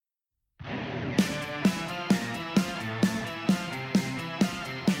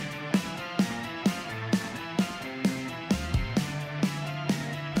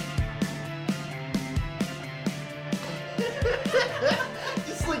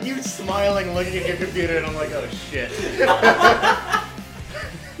you smiling, looking at your computer, and I'm like, oh shit.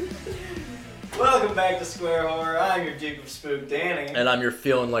 Welcome back to Square Horror. I'm your Duke of Spook, Danny. And I'm your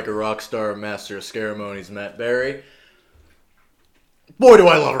feeling like a rock star Master of Scaremonies, Matt Berry. Boy, do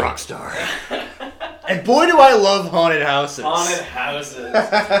I love Rockstar. And boy, do I love haunted houses. Haunted houses.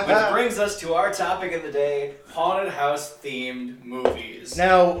 Which brings us to our topic of the day, haunted house themed movies.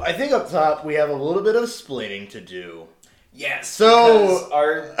 Now, I think up top we have a little bit of splitting to do. Yes, so because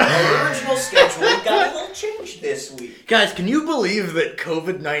our original schedule got a little changed this week. Guys, can you believe that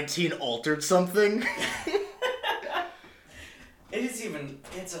COVID-19 altered something?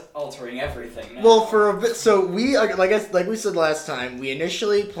 It's altering everything now. Well, for a bit, so we, like we said last time, we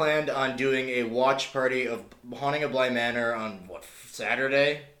initially planned on doing a watch party of Haunting of Bly Manor on,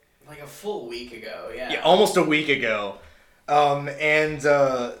 Saturday? Like a full week ago, yeah. Yeah, almost a week ago. Then,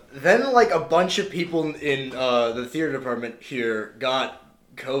 like, a bunch of people in the theater department here got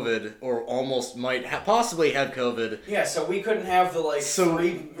COVID, or almost might possibly had COVID. Yeah, so we couldn't have the,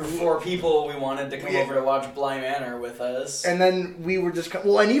 3 or 4 people we wanted to come over to watch Bly Manor with us. And then we were just...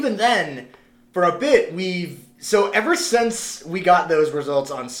 Well, and even then, for a bit, So, ever since we got those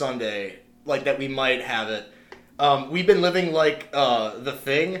results on Sunday, like, that we might have it, we've been living like The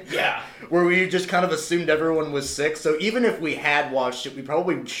Thing. Yeah. Where we just kind of assumed everyone was sick. So even if we had watched it, we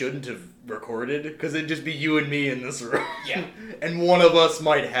probably shouldn't have recorded. Because it'd just be you and me in this room. Yeah. And one of us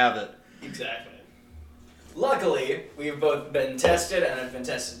might have it. Exactly. Luckily, we've both been tested and have been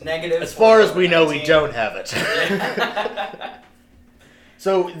tested negative. As far as we know, we don't have it.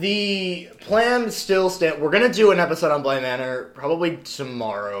 So, the plan still stands. We're going to do an episode on Bly Manor probably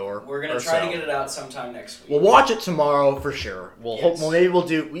tomorrow We're going to try to get it out sometime next week. We'll watch it tomorrow for sure. Yes. Maybe we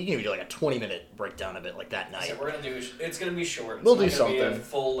can even do like a 20-minute breakdown of it like that night. So we're going to do, it's going to be short. We'll do It's not something. going to be a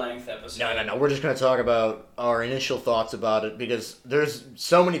full-length episode. No. We're just going to talk about our initial thoughts about it because there's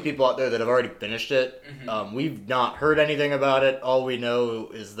so many people out there that have already finished it. Mm-hmm. We've not heard anything about it. All we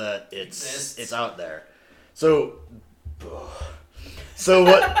know is that it's out there. So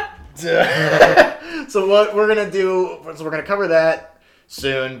what? So what we're gonna do? So we're gonna cover that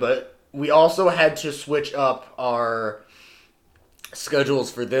soon, but we also had to switch up our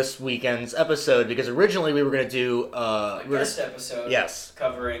schedules for this weekend's episode because originally we were gonna do a guest episode. Yes,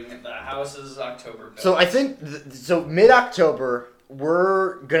 covering the house's October build. So I think mid-October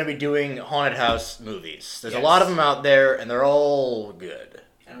we're gonna be doing haunted house movies. There's a lot of them out there, and they're all good.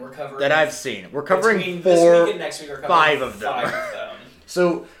 And we're covering that I've seen. We're covering this week and next week. We're covering 5 of them.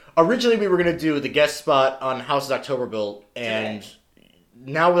 So originally we were going to do the guest spot on House's October Built, and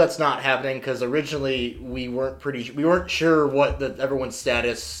now that's not happening because originally we weren't sure what everyone's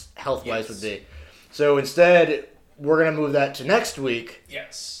status health-wise would be. So instead, we're going to move that to next week.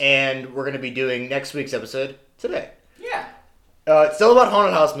 Yes. And we're going to be doing next week's episode today. Yeah. It's still about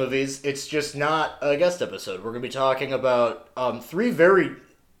haunted house movies. It's just not a guest episode. We're going to be talking about 3 very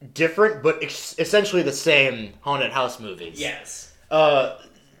different but essentially the same haunted house movies. Yes.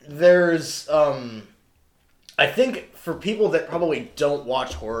 There's, I think for people that probably don't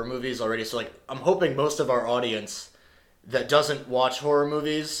watch horror movies already, so like, I'm hoping most of our audience that doesn't watch horror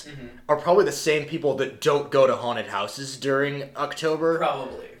movies are probably the same people that don't go to haunted houses during October.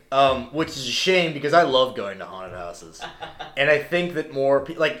 Probably. Which is a shame because I love going to haunted houses. And I think that more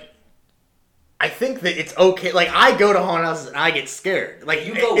people, I think that it's okay. Like, I go to haunted houses and I get scared. Like,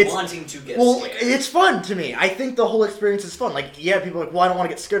 you go wanting to get scared. It's fun to me. I think the whole experience is fun. Like, yeah, people are like, well, I don't want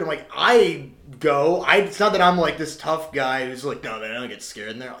to get scared. I'm like, I go. It's not that I'm like this tough guy who's like, no, man, I don't get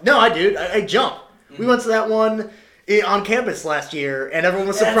scared. No, I do. I jump. Mm-hmm. We went to that one on campus last year, and everyone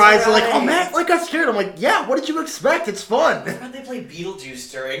was surprised. Right. They're like, oh, man, I got scared. I'm like, yeah, what did you expect? It's fun. Why did they play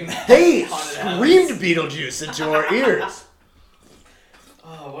Beetlejuice during that? They screamed Beetlejuice into our ears.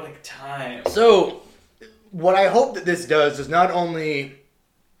 Oh, what a time. So, what I hope that this does is not only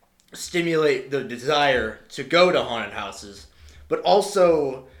stimulate the desire to go to haunted houses, but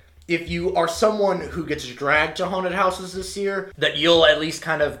also, if you are someone who gets dragged to haunted houses this year, that you'll at least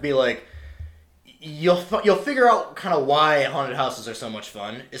kind of be like, you'll figure out kind of why haunted houses are so much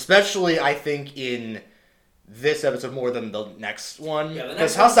fun. Especially, I think, in this episode more than the next one. Yeah,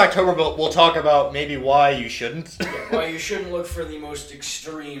 because House October, we'll talk about maybe why you shouldn't. Why you shouldn't look for the most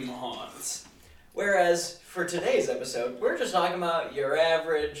extreme haunts. Whereas, for today's episode, we're just talking about your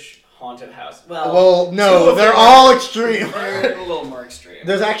average haunted house. Well, no, they're all extreme. They're a little more extreme.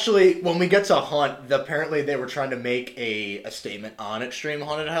 There's actually, when we get to haunt, apparently they were trying to make a statement on extreme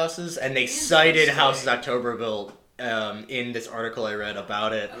haunted houses, and they cited House's October Built in this article I read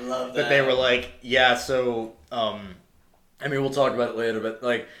about it. I love that. That they were like, yeah, so, I mean, we'll talk about it later, but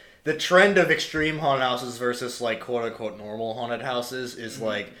like, the trend of extreme haunted houses versus like quote unquote normal haunted houses is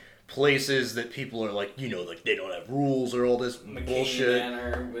like places that people are like, like they don't have rules or all this bullshit.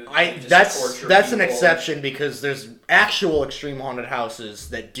 That's an exception because there's actual extreme haunted houses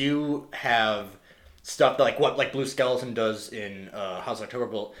that do have stuff like what like Blue Skeleton does in House of October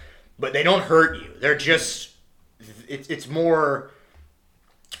Bolt, but they don't hurt you. They're just it's more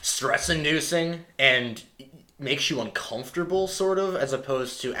stress inducing and makes you uncomfortable sort of as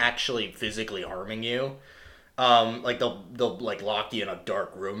opposed to actually physically harming you. Like they'll like lock you in a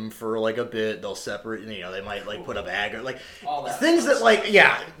dark room for like a bit. They'll separate. They might like put a bag or like things that like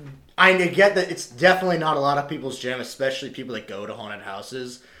I get that it's definitely not a lot of people's jam, especially people that go to haunted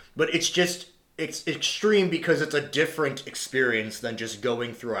houses. But it's extreme because it's a different experience than just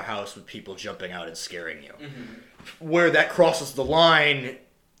going through a house with people jumping out and scaring you. Mm-hmm. Where that crosses the line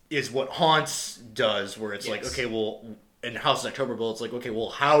is what Haunts does, where it's like, okay, well. In House of October Bowl, it's like, okay,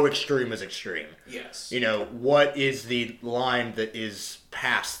 well, how extreme is extreme? Yes. What is the line that is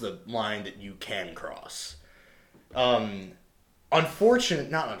past the line that you can cross? Not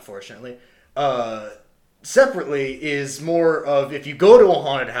unfortunately, separately is more of if you go to a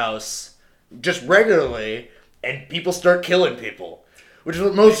haunted house just regularly and people start killing people, which is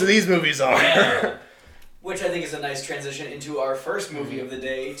what most of these movies are. Yeah. Which I think is a nice transition into our first movie of the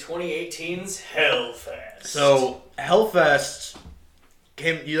day, 2018's Hellfest. So, Hellfest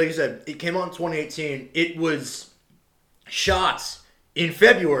came, like you said, it came out in 2018. It was shot in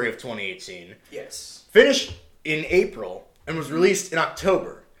February of 2018. Yes. Finished in April and was released in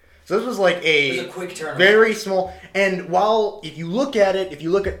October. So this was like it was a quick turnaround. Very small. And if you look at it, if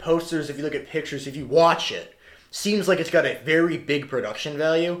you look at posters, if you look at pictures, if you watch it, seems like it's got a very big production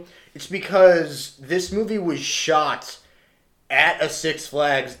value. It's because this movie was shot at a Six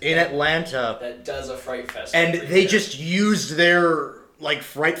Flags in Atlanta. That does a Fright Fest. And they just used their, like,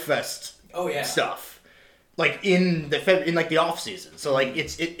 Fright Fest stuff. Like, in the off-season. So, like,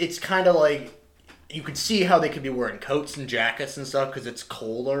 it's kind of like... You could see how they could be wearing coats and jackets and stuff because it's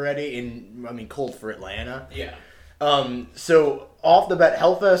cold already. Cold for Atlanta. Yeah. So, off the bat,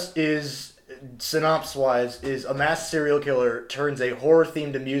 Hellfest is... synopsis-wise, is a mass serial killer turns a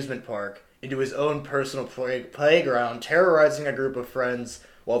horror-themed amusement park into his own personal playground, terrorizing a group of friends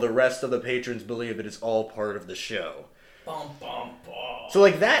while the rest of the patrons believe it is all part of the show. Bum, bum, bum. So,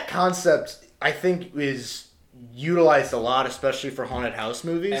 like, that concept, I think, is utilized a lot, especially for haunted house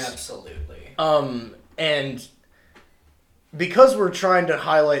movies. Absolutely. And because we're trying to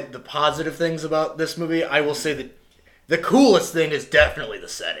highlight the positive things about this movie, I will say that the coolest thing is definitely the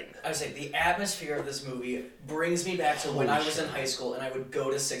setting. I would say the atmosphere of this movie brings me back to when I was in high school and I would go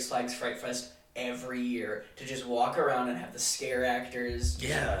to Six Flags Fright Fest every year to just walk around and have the scare actors.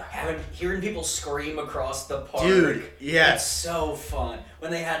 Hearing people scream across the park. Dude, yeah. It's so fun. When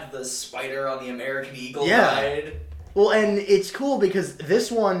they had the spider on the American Eagle ride. Well, and it's cool because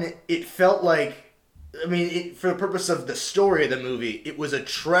this one, it felt like, for the purpose of the story of the movie, it was a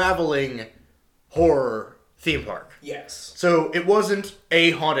traveling horror theme park. Yes. So it wasn't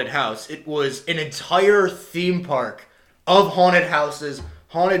a haunted house. It was an entire theme park of haunted houses,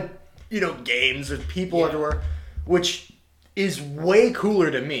 haunted, games with people everywhere, which is way cooler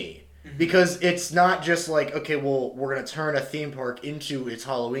to me because it's not just like, okay, well, we're going to turn a theme park into its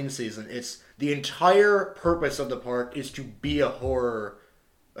Halloween season. It's the entire purpose of the park is to be a horror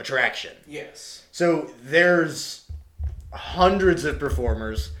attraction. Yes. So there's hundreds of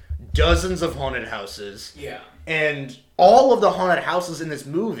performers, dozens of haunted houses. Yeah. And all of the haunted houses in this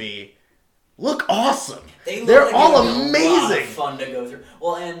movie look awesome. They're all amazing. A lot of fun to go through.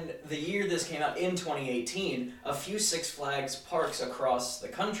 Well, and the year this came out, in 2018, a few Six Flags parks across the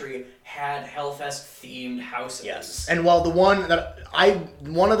country had Hellfest themed houses. Yes. And while one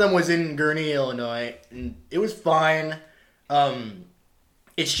of them was in Gurnee, Illinois, and it was fine.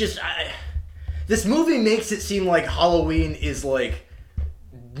 It's just this movie makes it seem like Halloween is like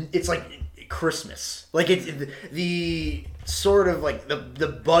it's like Christmas. Like it's the sort of like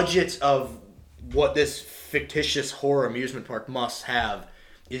the budget of what this fictitious horror amusement park must have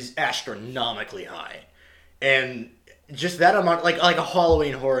is astronomically high. And just that amount, like a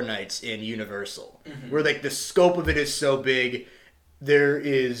Halloween Horror Nights in Universal, where like the scope of it is so big, there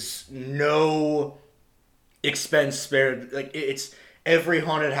is no expense spared. Like it's every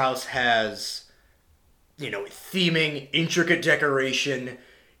haunted house has, theming, intricate decoration.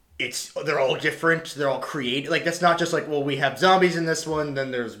 They're all different. They're all creative. Like that's not just like, well, we have zombies in this one, then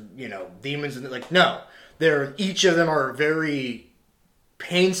there's demons in it. Like no, each of them are very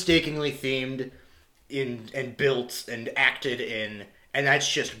painstakingly themed and built and acted in, and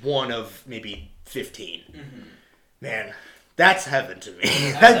that's just one of maybe 15. Man, That's heaven to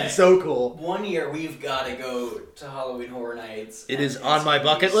me. That's so cool. One year we've got to go to Halloween Horror Nights. It is on my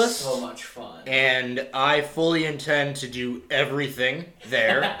bucket list. So much fun. And I fully intend to do everything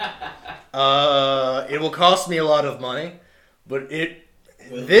there. It will cost me a lot of money, but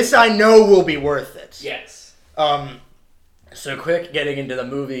this I know will be worth it. Yes. So quick, getting into the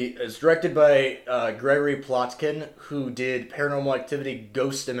movie. It's directed by Gregory Plotkin, who did Paranormal Activity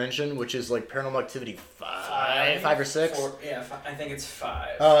Ghost Dimension, which is like Paranormal Activity 5 or 6. I think it's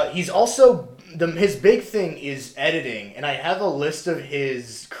 5. He's also, his big thing is editing, and I have a list of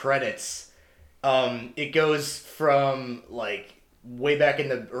his credits. It goes from like way back in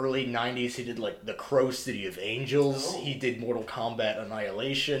the early 90s, he did like The Crow City of Angels. He did Mortal Kombat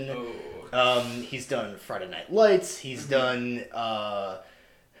Annihilation. He's done Friday Night Lights. He's done.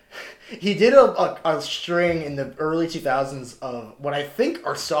 He did a string in the early 2000s of what I think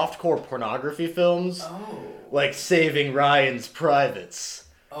are softcore pornography films, like Saving Ryan's Privates.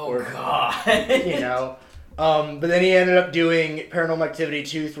 God! You know, but then he ended up doing Paranormal Activity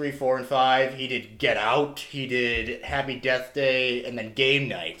 2, 3, 4, and 5. He did Get Out. He did Happy Death Day, and then Game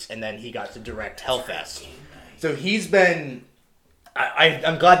Night, and then he got to direct Hellfest. So he's been.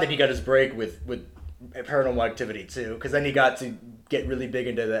 I'm glad that he got his break with Paranormal Activity too, because then he got to get really big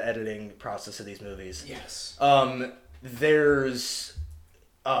into the editing process of these movies. Yes. It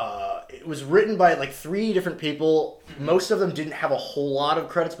was written by like 3 different people. Most of them didn't have a whole lot of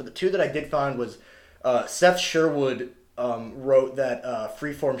credits, but the 2 that I did find was Seth Sherwood wrote that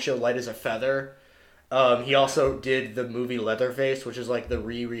freeform show Light as a Feather. He also did the movie Leatherface, which is like the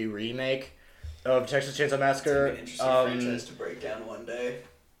remake of Texas Chainsaw Massacre. It's an interesting franchise to break down one day.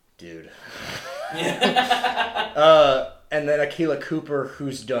 Dude. And then Akilah Cooper,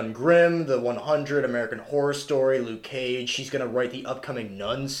 who's done Grimm, The 100, American Horror Story, Luke Cage. She's going to write the upcoming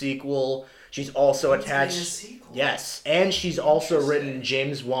Nun sequel. She's also attached... A sequel? Yes. And she's also written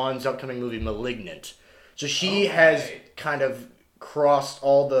James Wan's upcoming movie Malignant. So she has kind of crossed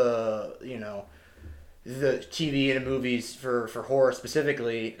all the, the TV and movies for horror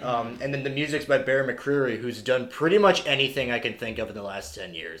specifically. And then the music's by Bear McCreary, who's done pretty much anything I can think of in the last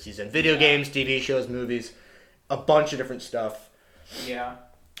 10 years. He's in video games, TV shows, movies, a bunch of different stuff. Yeah.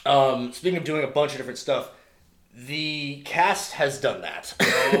 Speaking of doing a bunch of different stuff, the cast has done that.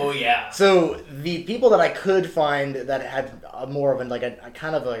 Oh, yeah. So the people that I could find that had more of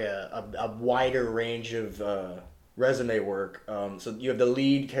a wider range of resume work. So you have the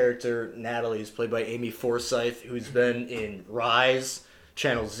lead character, Natalie, who's played by Amy Forsyth, who's been in Rise,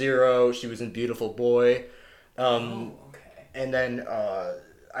 Channel Zero. She was in Beautiful Boy. And then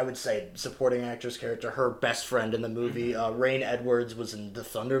I would say supporting actress character, her best friend in the movie, Rain Edwards, was in The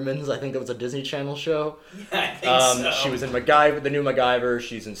Thundermans. I think that was a Disney Channel show. Yeah, I think so. She was in MacGyver, the new MacGyver.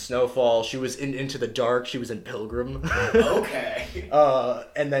 She's in Snowfall. She was in Into the Dark. She was in Pilgrim. Okay.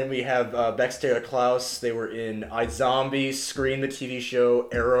 And then we have Bex Taylor Klaus. They were in iZombie, Scream, the TV show,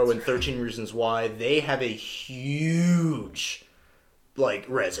 Arrow, and 13 Reasons Why. They have a huge,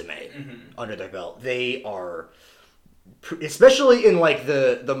 resume under their belt. They are... especially in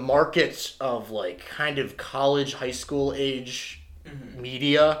the markets of kind of college, high school age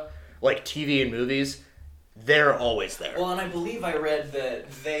media, like TV and movies, they're always there. Well, and I believe I read that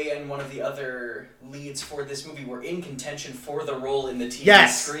they and one of the other leads for this movie were in contention for the role in the TV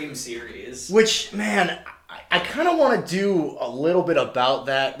Scream series. Which, man, I kind of want to do a little bit about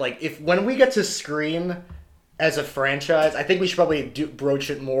that. When we get to Scream as a franchise, I think we should probably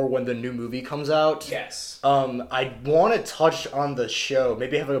broach it more when the new movie comes out. Yes. I want to touch on the show,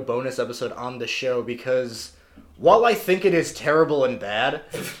 maybe have a bonus episode on the show, because while I think it is terrible and bad,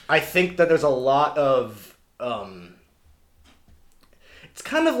 I think that there's a lot of... it's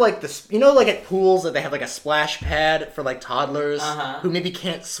kind of like this, at pools that they have a splash pad for toddlers who maybe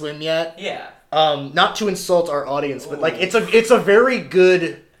can't swim yet. Yeah. Not to insult our audience, but it's a very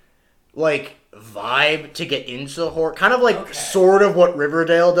good vibe to get into horror, kind of sort of what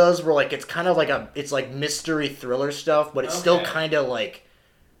Riverdale does, where it's kind of it's mystery thriller stuff, but it's still kind of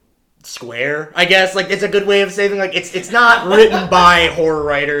square, I guess. It's a good way of saying it's not written by horror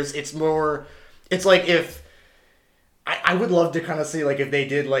writers. It's more, it's if I would love to kind of see if they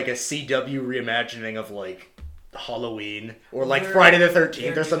did a CW reimagining of Halloween or Friday the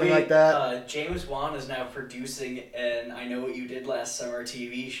 13th or something like that. James Wan is now producing an I Know What You Did Last Summer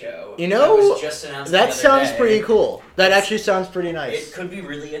TV show. That was just announced that sounds pretty cool. That actually sounds pretty nice. It could be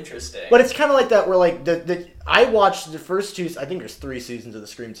really interesting. But it's kind of like that where I watched the first 2, I think there's 3 seasons of the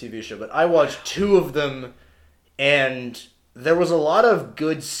Scream TV show, but I watched 2 of them and there was a lot of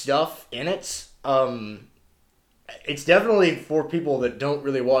good stuff in it. It's definitely for people that don't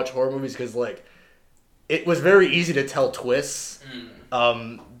really watch horror movies because it was very easy to tell twists,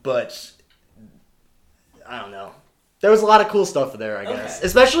 but I don't know. There was a lot of cool stuff there, I guess. Okay.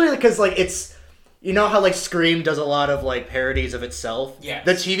 Especially because, like, it's... You know how, like, Scream does a lot of, like, parodies of itself? Yeah.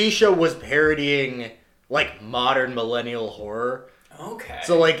 The TV show was parodying, like, modern millennial horror. Okay.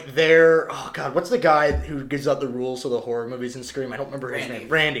 So, like, they're... Oh, God, what's the guy who gives out the rules for the horror movies in Scream? I don't remember his name.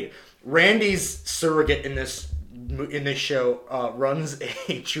 Randy. Randy's surrogate in this show runs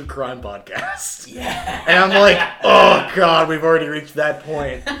a true crime podcast. Yeah. And I'm like, oh, God, we've already reached that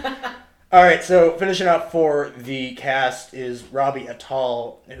point. All right, so finishing up for the cast is Robbie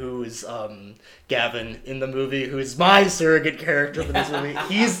Attal, who is Gavin in the movie, who is my surrogate character for this movie.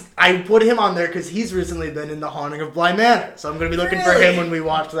 I put him on there because he's recently been in The Haunting of Bly Manor, so I'm going to be looking for him when we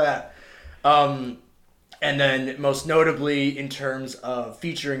watch that. And then, most notably, in terms of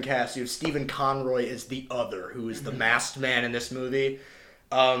featuring cast, you have Stephen Conroy as the Other, who is the masked man in this movie.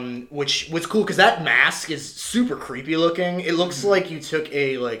 Which was cool because that mask is super creepy looking. It looks like you took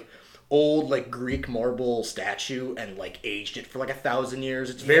a old Greek marble statue and aged it for 1,000 years.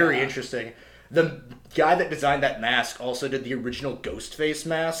 It's very interesting. The guy that designed that mask also did the original Ghostface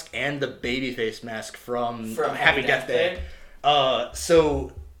mask and the Babyface mask from Happy Death Day.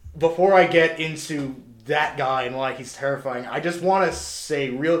 So before I get into that guy and why he's terrifying, I just want to say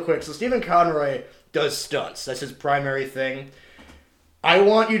real quick. So Stephen Conroy does stunts. That's his primary thing. I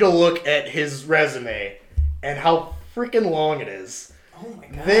want you to look at his resume and how freaking long it is. Oh my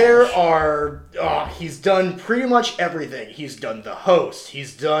gosh. There are... he's done pretty much everything. He's done The Host.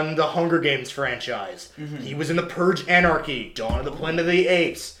 He's done the Hunger Games franchise. He was in The Purge Anarchy, Dawn of the Planet of the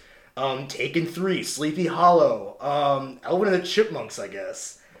Apes, Taken 3, Sleepy Hollow, Alvin and the Chipmunks, I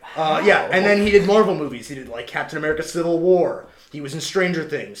guess. Yeah, and then he did Marvel movies. He did Captain America Civil War. He was in Stranger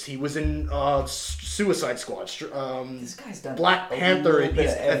Things. He was in Suicide Squad. This guy's done Black Panther.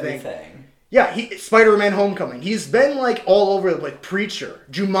 I think. Yeah, Spider-Man Homecoming. He's been all over the Preacher,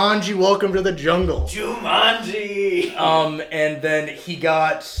 Jumanji, Welcome to the Jungle. Jumanji! And then he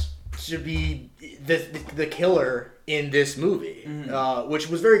got to be the killer in this movie, which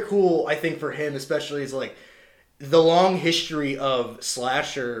was very cool, I think, for him, especially as the long history of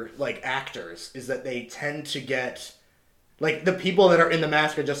slasher actors is that they tend to get the people that are in the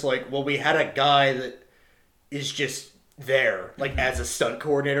mask are just well, we had a guy that is just there, as a stunt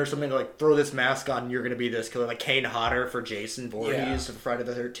coordinator or something, throw this mask on, you're gonna be this killer, Kane Hodder for Jason Voorhees for Friday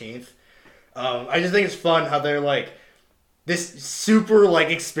the 13th. I just think it's fun how they're this super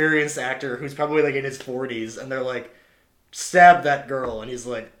experienced actor who's probably in his 40s, and they're stab that girl, and he's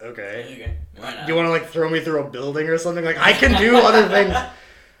okay. Do you want to throw me through a building or something? I can do other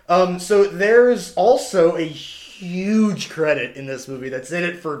things. So there's also a huge credit in this movie that's in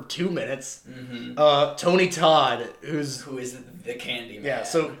it for 2 minutes. Tony Todd, who is the Candyman. Yeah,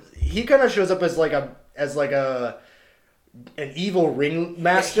 so he kind of shows up as an evil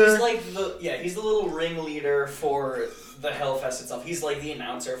ringmaster. He's the little ringleader for the Hellfest itself. He's the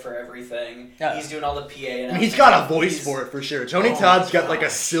announcer for everything. Yeah. He's doing all the PA announcements. He's got a voice for it for sure. Tony Todd's got a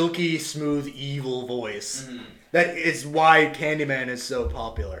silky smooth evil voice. That is why Candyman is so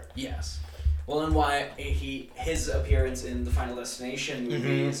popular. Yes. Well, and why his appearance in the Final Destination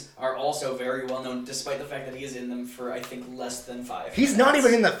movies are also very well known, despite the fact that he is in them for, I think, less than 5 minutes. He's not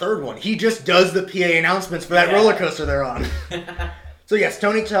even in the third one. He just does the PA announcements for that roller coaster they're on. So yes,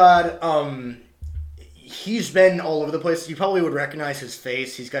 Tony Todd, he's been all over the place. You probably would recognize his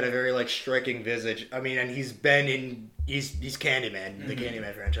face. He's got a very striking visage. I mean, and he's been in he's Candyman, the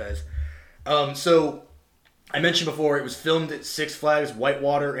Candyman franchise. So I mentioned before, it was filmed at Six Flags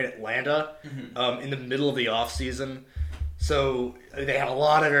Whitewater in Atlanta in the middle of the off-season. So they had a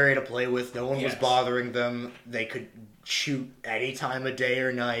lot of area to play with. No one was bothering them. They could shoot any time of day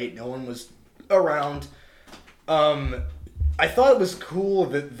or night. No one was around. I thought it was cool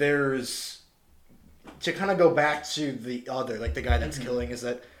that there's... To kind of go back to the other, the guy that's killing, is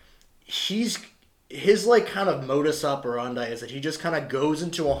that his kind of modus operandi is that he just kind of goes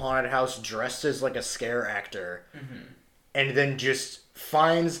into a haunted house dressed as a scare actor and then just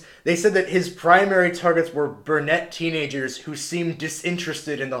finds... They said that his primary targets were brunette teenagers who seemed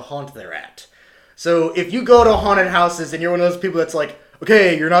disinterested in the haunt they're at. So if you go to haunted houses and you're one of those people that's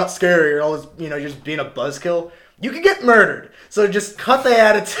okay, you're not scary, you're always, you're just being a buzzkill, you could get murdered. So just cut the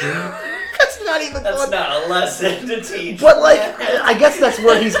attitude. That's not a lesson to teach. But I guess that's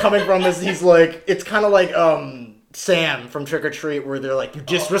where he's coming from. Is he's it's kind of like Sam from Trick or Treat, where they're you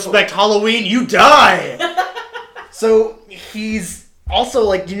disrespect Halloween, you die. So he's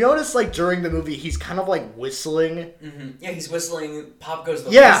also do you notice during the movie he's kind of whistling? Yeah, he's whistling. Pop Goes the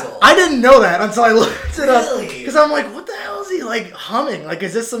Weasel. Weasel. I didn't know that until I looked it up Really? because I'm what the hell is he like humming? Like,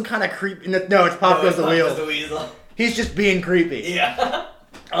 is this some kind of creep? No, it's Pop Goes the Weasel. He's just being creepy. Yeah.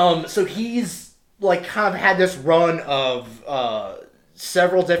 So he's like kind of had this run of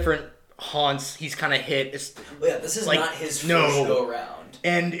several different haunts he's kind of hit. This is like, not his first go around.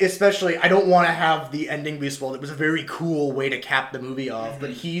 And especially, I don't want to have the ending be spoiled. It was a very cool way to cap the movie off,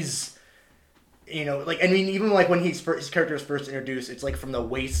 but he's, like, I mean, even like when his character is first introduced, it's like from the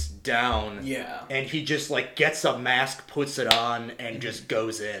waist down. Yeah. And he just like gets a mask, puts it on, and just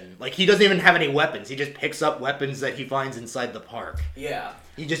goes in. Like, he doesn't even have any weapons. He just picks up weapons that he finds inside the park. Yeah.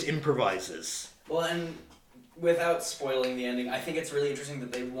 He just improvises. Well, and without spoiling the ending, I think it's really interesting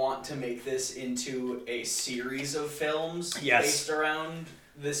that they want to make this into a series of films based around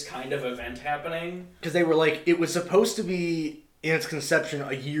this kind of event happening. Because they were like, it was supposed to be, in its conception,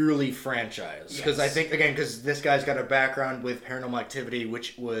 a yearly franchise. Because I think, again, because this guy's got a background with Paranormal Activity,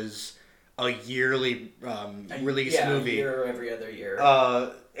 which was a yearly release movie. A year every other year.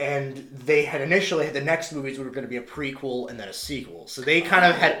 And they had initially had the next movies were going to be a prequel and then a sequel. So they kind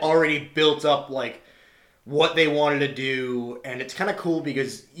of had already built up, like, what they wanted to do. And it's kind of cool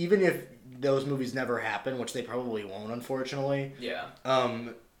because even if those movies never happen, which they probably won't, unfortunately. Yeah.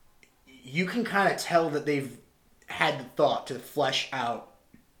 You can kind of tell that they've had the thought to flesh out,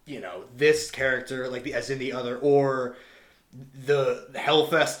 this character, like as in the other, or the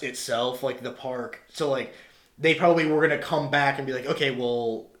Hellfest itself, like the park. So, like, they probably were going to come back and be like, okay,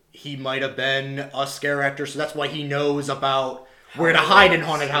 well, he might have been a scare actor, so that's why he knows about where to hide in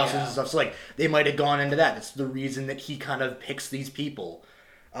haunted houses and stuff. So, like, they might have gone into that. That's the reason that he kind of picks these people.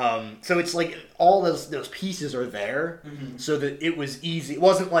 So it's like all those pieces are there, so that it was easy. It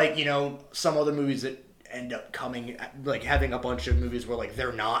wasn't like, some other movies that end up coming, like having a bunch of movies where like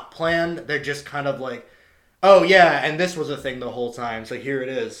they're not planned. They're just kind of like, oh yeah, and this was a thing the whole time, so here it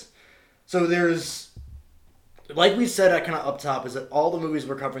is. So there's, like we said, kind of up top, is that all the movies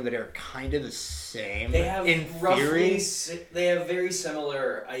we're covering that are kind of the same. They have in theory. They have very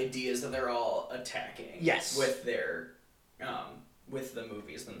similar ideas that they're all attacking. Yes. With their, with the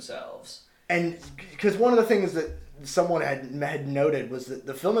movies themselves. And because one of the things that someone had noted was that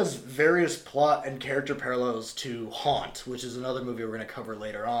the film has various plot and character parallels to Haunt, which is another movie we're going to cover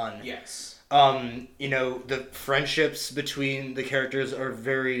later on. Yes. The friendships between the characters are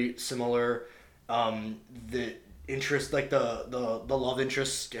very similar. The interest, like the love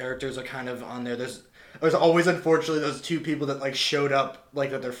interest characters are kind of on there. There's always, unfortunately, those two people that like showed up,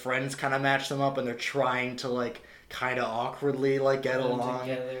 like that their friends kind of match them up, and they're trying to like kind of awkwardly like get along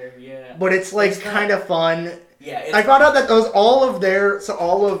together. Yeah. But it's like kind of fun. Yeah. I found out that all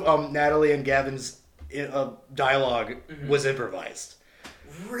of Natalie and Gavin's dialogue was improvised.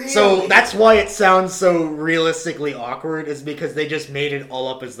 Really? So that's why it sounds so realistically awkward, is because they just made it all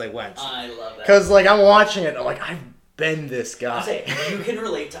up as they went. I love that. Because, like, I'm watching it, I'm like, I've been this guy. I'll say, you can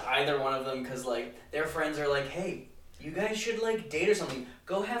relate to either one of them, because, like, their friends are like, hey, you guys should, like, date or something.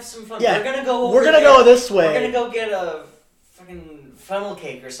 Go have some fun. Yeah. We're gonna go go this way. We're gonna go get a fucking funnel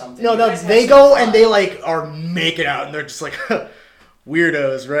cake or something. No, they go and they, like, are making out, and they're just like,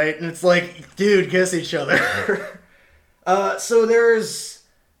 weirdos, right? And it's like, dude, kiss each other. So there's...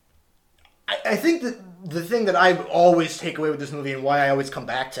 I think that the thing that I always take away with this movie and why I always come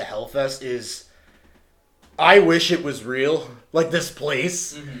back to Hellfest is I wish it was real, like this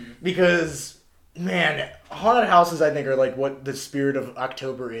place, because, man, haunted houses, I think, are like what the spirit of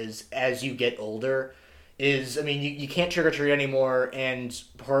October is as you get older. I mean, you can't trick-or-treat anymore, and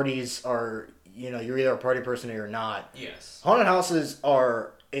parties are, you're either a party person or you're not. Yes. Haunted houses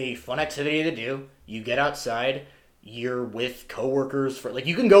are a fun activity to do. You get outside. You're with coworkers for, like,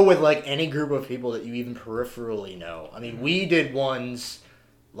 you can go with, like, any group of people that you even peripherally know. I mean, we did ones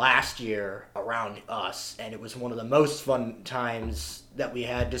last year around us, and it was one of the most fun times that we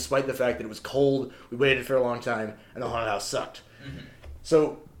had, despite the fact that it was cold, we waited for a long time, and the haunted house sucked.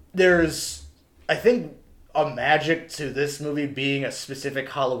 So, there's, I think, a magic to this movie being a specific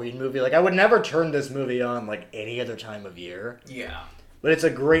Halloween movie. Like, I would never turn this movie on, like, any other time of year. Yeah. But it's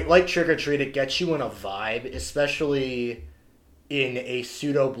a great, like Trick or Treat, it gets you in a vibe, especially in a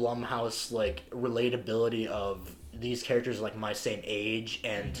pseudo Blumhouse, like, relatability of these characters like my same age,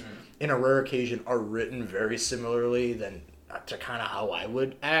 and in a rare occasion are written very similarly to kind of how I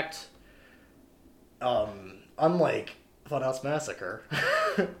would act. Unlike Funhouse Massacre.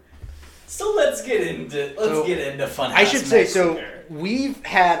 So let's get into Funhouse Massacre. I should say, so we've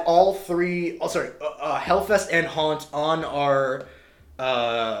had all three, Hellfest and Haunt on our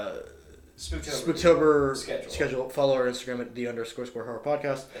Spooktober schedule. Follow our Instagram at _square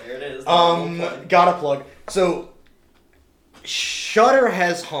podcast. There it is. Gotta plug. So Shudder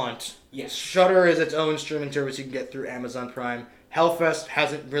has Haunt, Yes. Shudder is its own streaming service you can get through Amazon Prime. Hellfest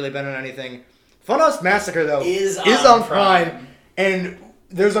hasn't really been on anything. Funhouse Massacre, though, is on Prime. And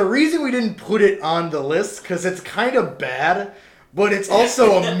there's a reason we didn't put it on the list, because it's kind of bad, but it's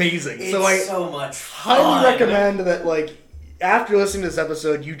also amazing. It's so much fun. Highly recommend that, like, after listening to this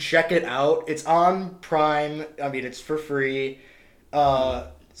episode, you check it out. It's on Prime. I mean, it's for free.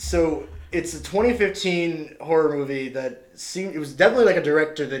 So it's a 2015 horror movie that it was definitely like a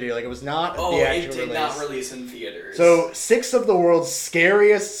direct-to-video. Like, it was not the actual release. It did not release in theaters. So 6 of the world's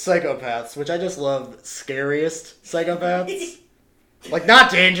scariest psychopaths, which I just love, scariest psychopaths. Like, not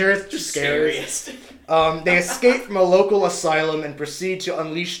dangerous, just scariest. They escape from a local asylum and proceed to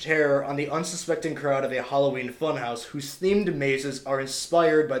unleash terror on the unsuspecting crowd of a Halloween funhouse whose themed mazes are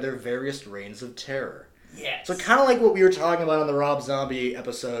inspired by their various reigns of terror. Yes. So kind of like what we were talking about on the Rob Zombie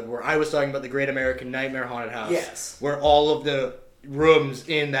episode, where I was talking about the Great American Nightmare Haunted House. Yes. Where all of the rooms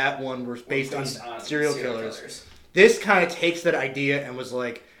in that one were based on serial killers. This kind of takes that idea and was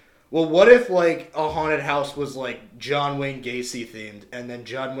like, well, what if, like, a haunted house was, like, John Wayne Gacy themed, and then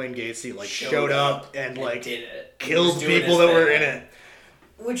John Wayne Gacy, like, showed up and like, killed people that were in it?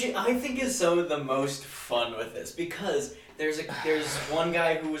 Which I think is some of the most fun with this, because there's one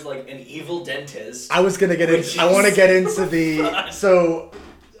guy who was, like, an evil dentist. I want to get into the... So,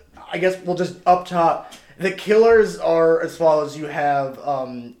 I guess we'll just, up top, the killers are as follows. You have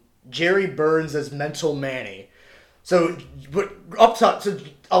Jerry Burns as Mental Manny. So, but up top... So,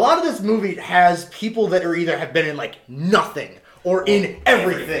 a lot of this movie has people that have been in, like, nothing or in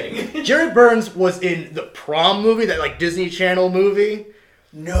everything. Jerry Burns was in the Prom movie, that, like, Disney Channel movie.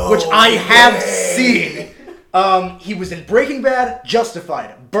 Which I have seen. He was in Breaking Bad,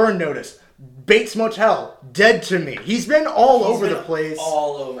 Justified, Burn Notice, Bates Motel, Dead to Me. He's been all over the place.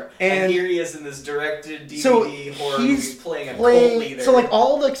 All over. And here he is in this directed DVD horror movie playing a cult leader. So, like,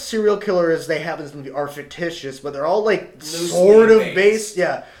 all the serial killers they have in this movie are fictitious, but they're all, like, sort of based.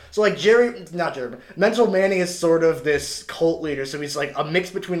 Yeah. So, like, Mental Manny is sort of this cult leader. So he's, like, a mix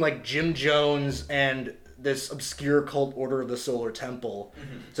between, like, Jim Jones and this obscure cult Order of the Solar Temple.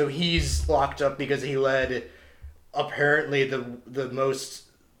 Mm-hmm. So he's locked up because he led, apparently, the most...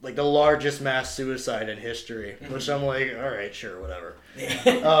 like, the largest mass suicide in history. Mm-hmm. Which I'm like, alright, sure, whatever.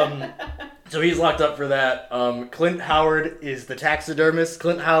 So he's locked up for that. Clint Howard is the taxidermist.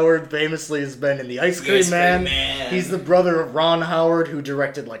 Clint Howard famously has been in The Ice Cream Man. He's the brother of Ron Howard, who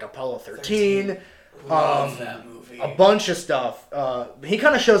directed, like, Apollo 13. Love that movie. A bunch of stuff. He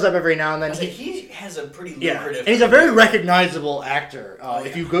kind of shows up every now and then. He has a pretty lucrative... and he's a very recognizable actor.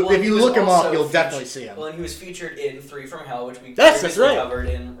 If you look him up, you'll definitely see him. Well, and he was featured in 3 from Hell, which we that's right. covered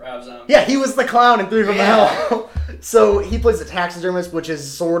in Rob Zombie. Yeah, he was the clown in 3 from Hell. So he plays a taxidermist, which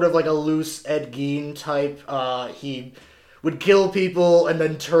is sort of like a loose Ed Gein type. He would kill people and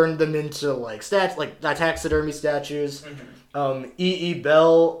then turn them into like taxidermy statues. Mm-hmm. E.E.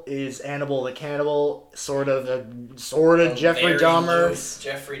 Bell is Annibal the Cannibal, sort of Jeffrey Dahmer.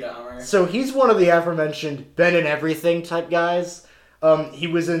 Jeffrey Dahmer. So he's one of the aforementioned Ben and Everything type guys. He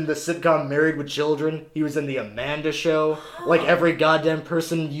was in the sitcom Married with Children. He was in the Amanda Show. Like every goddamn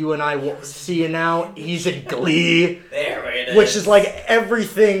person you and I see now, he's in Glee. There it is. Which is like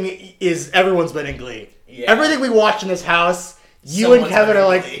everyone's been in Glee. Yeah. Everything we watch in this house, and Kevin are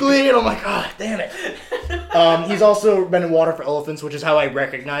like, Glee, and I'm like, oh, damn it. He's also been in Water for Elephants, which is how I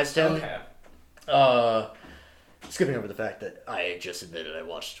recognized him. Okay. Skipping over the fact that I just admitted I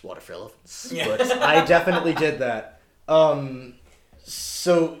watched Water for Elephants. Yeah. But I definitely did that.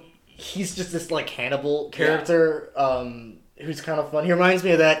 So he's just this, like, cannibal character, who's kind of fun. He reminds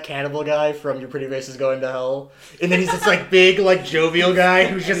me of that cannibal guy from Your Pretty Face is Going to Hell. And then he's this, like, big, like, jovial guy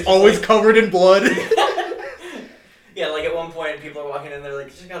who's just always covered in blood. Yeah, like at one point, people are walking in, they're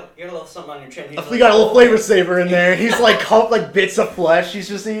like, you got a little something on your chin. We got a little flavor saver in there. He's like, like bits of flesh he's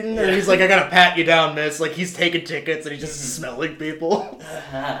just eating. And he's like, I gotta pat you down, miss. Like, he's taking tickets and he's just smelling people.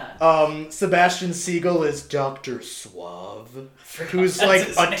 Sebastian Siegel is Dr. Suave, who's like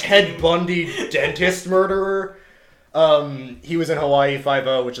a Ted Bundy dentist murderer. He was in Hawaii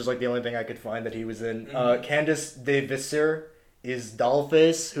Five-0, which is like the only thing I could find that he was in. Candice DeVisser is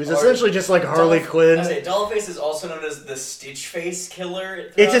Dollface, who's essentially just like Harley Quinn. Dollface is also known as the Stitch Face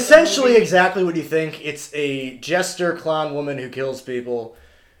Killer. It's essentially exactly what you think. It's a jester clown woman who kills people.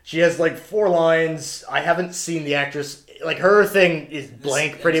 She has like 4 lines. I haven't seen the actress. Like, her thing is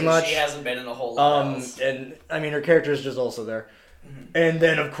blank pretty much. She hasn't been in a whole lot else. And I mean, her character is just also there. Mm-hmm. And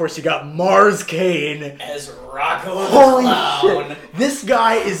then, of course, you got Mars Kane as Rocco the Clown. Shit. This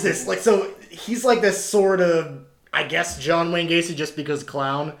guy is this, like, so he's like this sort of, I guess, John Wayne Gacy just because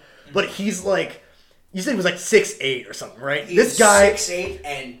clown, but he's like, you said he was like 6'8" or something, right? This guy 6'8"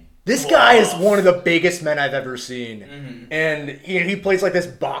 and This guy is one of the biggest men I've ever seen. Mm-hmm. And he plays like this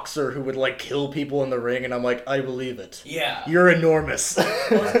boxer who would like kill people in the ring, and I'm like, I believe it. Yeah. You're enormous. I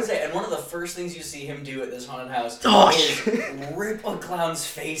was going to say, and one of the first things you see him do at this haunted house is rip a clown's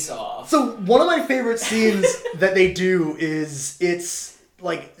face off. So one of my favorite scenes that they do is it's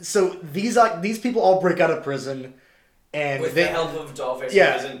like, so these people all break out of prison. And with the help of Dollface,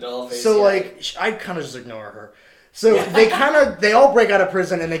 yeah. who isn't Dollface. So like, I kind of just ignore her. So they all break out of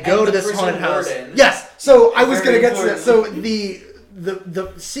prison and they go to this haunted house. Yes. So I was gonna get to that. So the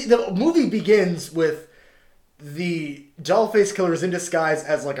movie begins with the Dollface killer is in disguise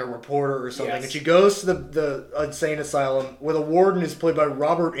as like a reporter or something, and she goes to the insane asylum where the warden is played by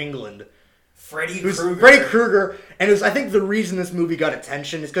Robert Englund. Freddy Krueger, and it was, I think the reason this movie got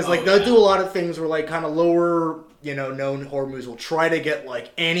attention is because they'll do a lot of things where like kind of lower, known horror movies will try to get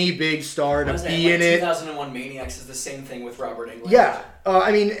like any big star to be in it. 2001 Maniacs is the same thing with Robert Englund. Yeah,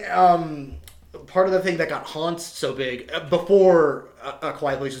 part of the thing that got Haunts so big before A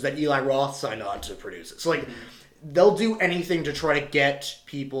Quiet Place was that Eli Roth signed on to produce it. So like they'll do anything to try to get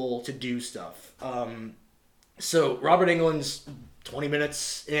people to do stuff. So Robert Englund's 20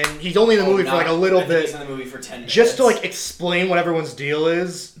 minutes in. He's only in the movie for like a little bit. He's in the movie for 10 minutes. Just to like explain what everyone's deal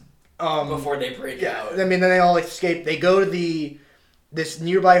is. Before they break out. I mean, then they all escape. They go to this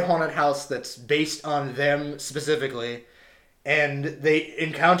nearby haunted house that's based on them specifically. And they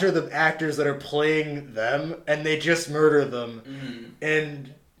encounter the actors that are playing them. And they just murder them. Mm-hmm.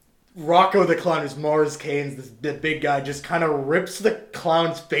 And Rocco the Clown, who's Mars Kane's, the big guy, just kind of rips the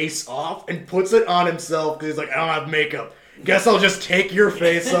clown's face off and puts it on himself because he's like, I don't have makeup. Guess I'll just take your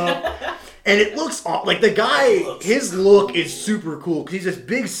face off. And it looks like the guy, his look is super cool because he's this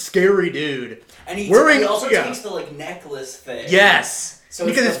big, scary dude. And he also takes the like necklace thing. Yes. So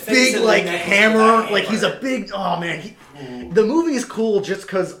because it's big like hammer. Like he's a big. Oh man, the movie is cool just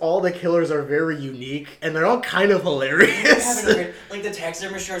because all the killers are very unique and they're all kind of hilarious. Like the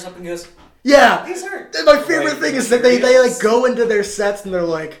taxidermist shows up and goes, "Yeah, these are." My favorite thing is that they like go into their sets and they're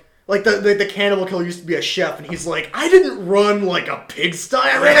like. Like, the cannibal killer used to be a chef, and he's like, I didn't run, like, a pigsty,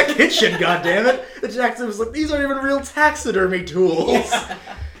 I ran a kitchen, goddammit. The Jackson was like, these aren't even real taxidermy tools. Yeah.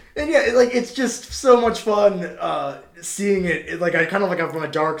 And yeah, like, it's just so much fun seeing it, like, I kind of like from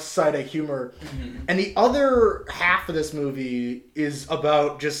a dark side of humor. Mm-hmm. And the other half of this movie is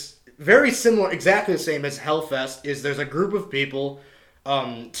about just very similar, exactly the same as Hellfest, is there's a group of people,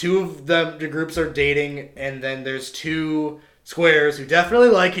 two of them, the groups are dating, and then there's two squares who definitely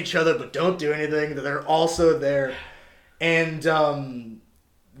like each other but don't do anything, that they're also there. And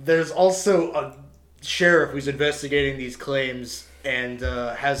there's also a sheriff who's investigating these claims and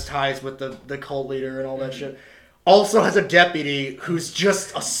has ties with the cult leader and all that shit. Also has a deputy who's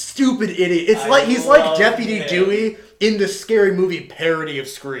just a stupid idiot. It's like he's like Deputy Dewey in the Scary Movie parody of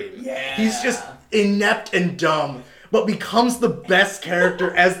Scream. Yeah. He's just inept and dumb, but becomes the best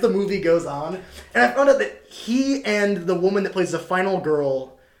character as the movie goes on. And I found out that he and the woman that plays the final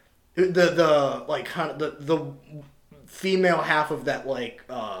girl, the female half of that like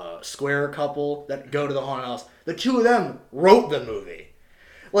square couple that go to the haunted house, the two of them wrote the movie.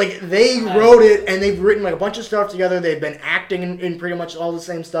 Like they wrote it, and they've written like a bunch of stuff together. They've been acting in pretty much all the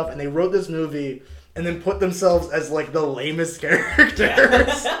same stuff, and they wrote this movie and then put themselves as like the lamest characters.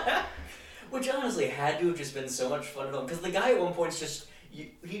 Yeah. Which honestly had to have just been so much fun to film, because the guy at one point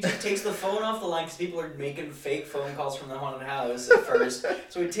he just takes the phone off the line because people are making fake phone calls from the haunted house at first.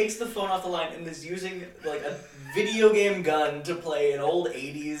 So he takes the phone off the line and is using like a video game gun to play an old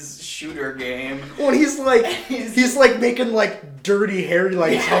 80s shooter game. Well, he's like making like dirty, hairy,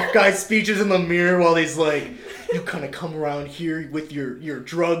 like tough guy speeches in the mirror while he's like, you kind of come around here with your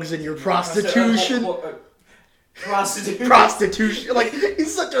drugs and your prostitution. Prostitution. Like,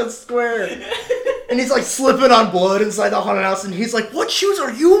 he's such a square. And he's like slipping on blood inside the haunted house, and he's like, what shoes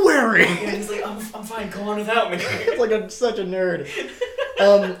are you wearing? And he's like, I'm fine, go on without me. It's like such a nerd.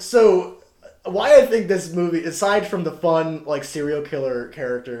 So why I think this movie, aside from the fun like serial killer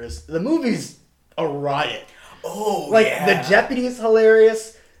characters, the movie's a riot. Oh, like yeah. The deputy is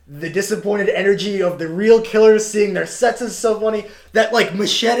hilarious. The disappointed energy of the real killers seeing their sets is so funny. That like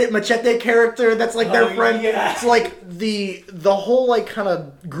machete character that's like their friend. Yeah. It's like the whole like kind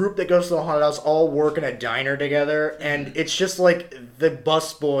of group that goes to the haunted house all work in a diner together, and it's just like the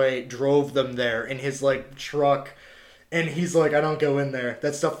busboy drove them there in his like truck, and he's like, I don't go in there.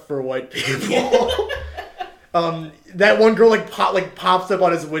 That's stuff for white people. That one girl pops up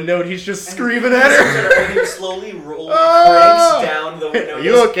on his window and he's just screaming at her. And he slowly cranks down the window. Are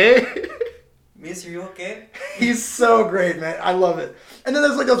you okay? Miss, are you okay? He's so great, man. I love it. And then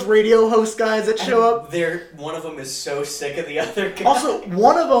there's like those radio host guys that show up. One of them is so sick of the other guy. Also,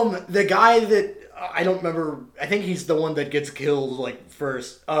 one of them, the guy that I don't remember, I think he's the one that gets killed like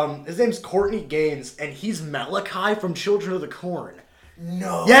first. His name's Courtney Gaines, and he's Malachi from Children of the Corn.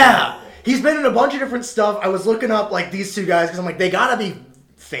 No. Yeah, he's been in a bunch of different stuff. I was looking up like these two guys because I'm like, they gotta be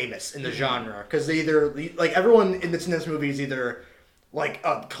famous in the genre because they either like everyone that's in this movie is either like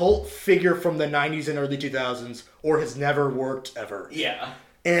a cult figure from the 90s and early 2000s or has never worked ever. Yeah.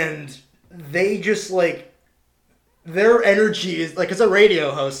 And they just like, their energy is like, it's a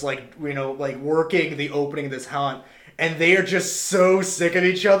radio host, like, you know, like working the opening of this haunt, and they are just so sick of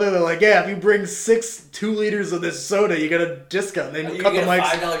each other. They're like, yeah, if you bring 2 liters of this soda, you get a discount. And they cut the mics.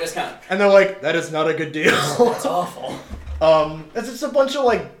 $5 discount. And they're like, that is not a good deal. That's awful. It's just a bunch of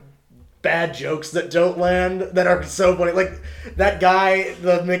like bad jokes that don't land that are so funny. Like that guy,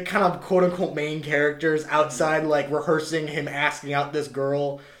 the kind of quote unquote main characters outside like rehearsing him asking out this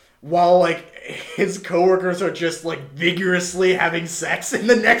girl while like his coworkers are just like vigorously having sex in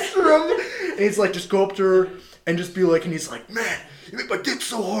the next room. And he's like, just go up to her and just be like, and he's like, man, you make my dick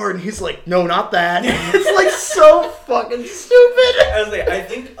so hard. And he's like, no, not that. It's like so fucking stupid. I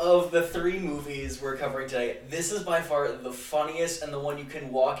think of the 3 movies we're covering today, this is by far the funniest and the one you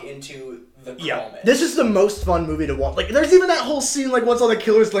can walk into the calmest. Yeah, this is the most fun movie to watch. Like, there's even that whole scene, like, once all the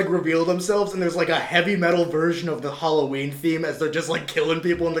killers, like, reveal themselves, and there's, like, a heavy metal version of the Halloween theme as they're just, like, killing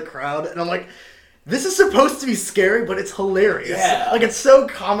people in the crowd. And I'm like, this is supposed to be scary, but it's hilarious. Yeah. Like, it's so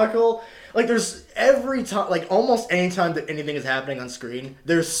comical. Like, there's every time, like, almost any time that anything is happening on screen,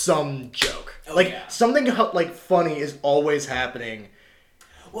 there's some joke. Oh, like, yeah. something, like, funny is always happening.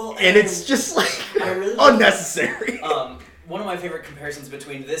 Well, and it's just, like, really unnecessary. One of my favorite comparisons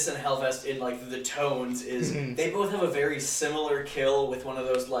between this and Hellfest in, like, the tones is they both have a very similar kill with one of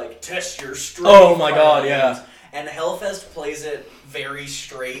those, like, test your strength. Oh, my God, yeah. And Hellfest plays it very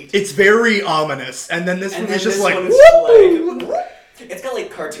straight. It's very ominous. And then this one is just like, it's got, like,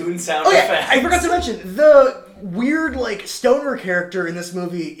 cartoon sound effects. I forgot to mention, the weird, like, stoner character in this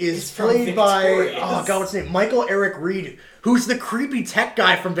movie is played by, oh god, what's his name? Michael Eric Reed, who's the creepy tech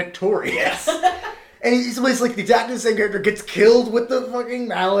guy from Victorious. And he's like exactly the same character, gets killed with the fucking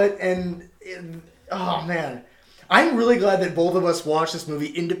mallet, and oh man. I'm really glad that both of us watched this movie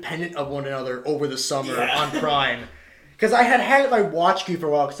independent of one another over the summer on Prime. Because I had my watch queue for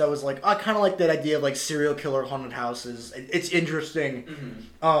a while, because I was like, I kind of like that idea of like serial killer haunted houses. It's interesting,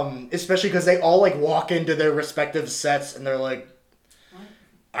 especially because they all like walk into their respective sets and they're like, what?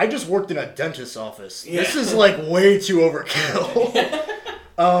 I just worked in a dentist's office. Yeah. This is like way too overkill.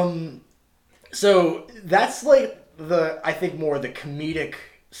 So that's like I think more the comedic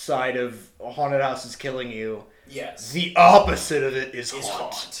side of haunted houses killing you. Yes. The opposite of it is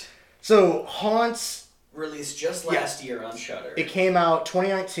Haunt. So Haunt's released just last year on Shudder. It came out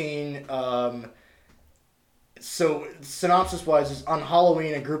 2019. So synopsis-wise is on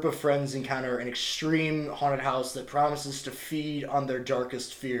Halloween, a group of friends encounter an extreme haunted house that promises to feed on their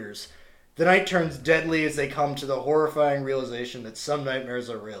darkest fears. The night turns deadly as they come to the horrifying realization that some nightmares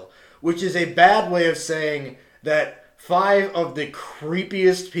are real. Which is a bad way of saying that 5 of the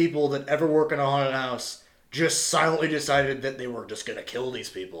creepiest people that ever work in a haunted house just silently decided that they were just going to kill these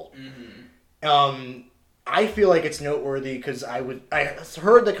people. Mm-hmm. I feel like it's noteworthy because I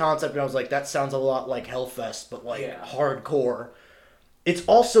heard the concept and I was like, that sounds a lot like Hellfest, but like hardcore. It's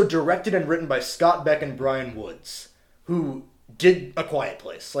also directed and written by Scott Beck and Brian Woods, who did A Quiet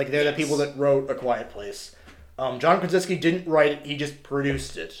Place. Like, they're the people that wrote A Quiet Place. John Krasinski didn't write it; he just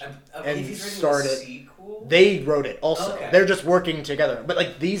produced it and starred it. Sequel? They wrote it also. Okay. They're just working together, but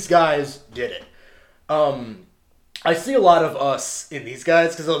like these guys did it. I see a lot of us in these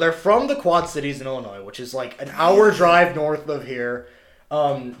guys because they're from the Quad Cities in Illinois, which is like an hour drive north of here.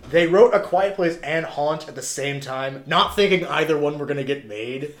 They wrote A Quiet Place and Haunt at the same time, not thinking either one were going to get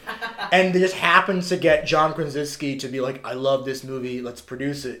made. And they just happened to get John Krasinski to be like, I love this movie, let's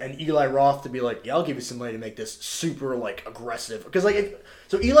produce it. And Eli Roth to be like, yeah, I'll give you some money to make this super, like, aggressive. Because, like,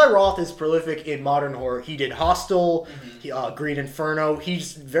 so Eli Roth is prolific in modern horror. He did Hostel, Green Inferno.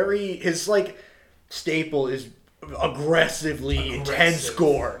 His, like, staple is aggressively intense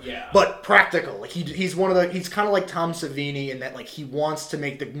gore, but practical. Like he's kind of like Tom Savini in that like he wants to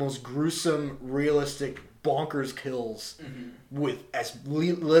make the most gruesome, realistic, bonkers kills with as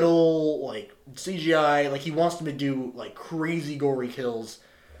little like CGI. Like he wants them to do like crazy gory kills,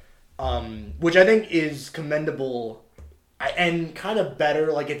 which I think is commendable and kind of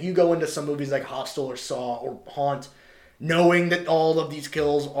better. Like if you go into some movies like Hostel or Saw or Haunt, knowing that all of these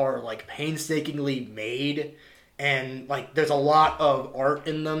kills are like painstakingly made and like there's a lot of art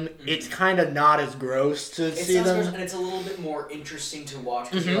in them. It's kind of not as gross to see them. Gross, and it's a little bit more interesting to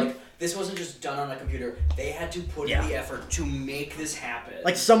watch because you're like, this wasn't just done on a computer. They had to put in the effort to make this happen.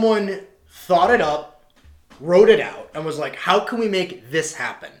 Like someone thought it up, wrote it out, and was like, how can we make this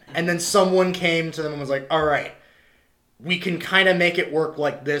happen? And then someone came to them and was like, all right, we can kind of make it work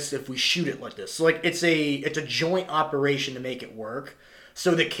like this if we shoot it like this. So like it's a joint operation to make it work.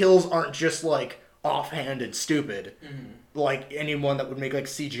 So the kills aren't just like offhand and stupid, like anyone that would make like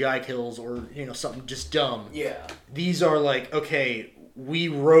CGI kills or something just dumb. Yeah, these are like, okay, we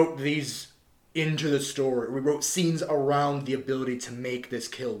wrote these into the story. We wrote scenes around the ability to make this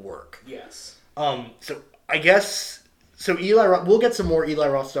kill work. Yes. So I guess Eli Roth, we'll get some more Eli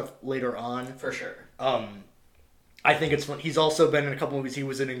Roth stuff later on for sure. I think it's fun. He's also been in a couple movies. He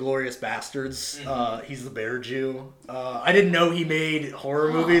was in Inglourious Bastards. He's the Bear Jew. I didn't know he made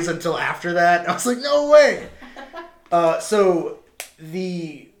horror movies until after that. I was like, no way! So,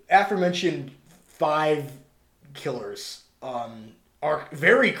 the aforementioned 5 killers are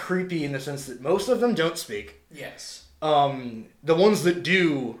very creepy in the sense that most of them don't speak. Yes. The ones that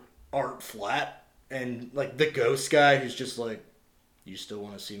do aren't flat. And, like, the ghost guy who's just like, you still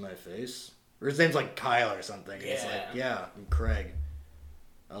want to see my face? Or his name's like Kyle or something. Yeah. He's like, yeah, I'm Craig.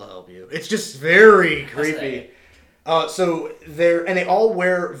 I'll help you. It's just very creepy. So they all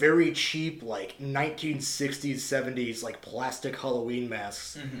wear very cheap, like 1960s, 70s, like plastic Halloween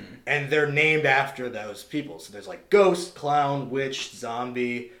masks, and they're named after those people. So there's like ghost, clown, witch,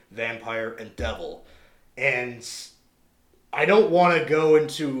 zombie, vampire, and devil. And I don't want to go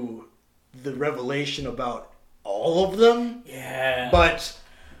into the revelation about all of them. Yeah. But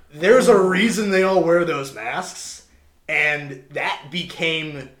there's a reason they all wear those masks, and that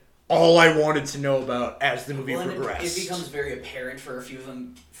became all I wanted to know about as the movie progressed. It becomes very apparent for a few of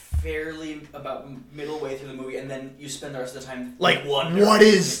them fairly about middle way through the movie, and then you spend the rest of the time like what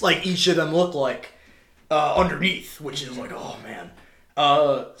is like each of them look like underneath, which is like, oh man.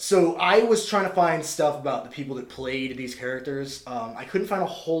 So I was trying to find stuff about the people that played these characters. I couldn't find a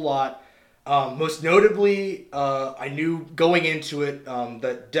whole lot. Most notably, I knew going into it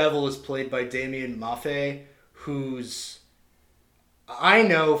that Devil is played by Damien Maffei, who's I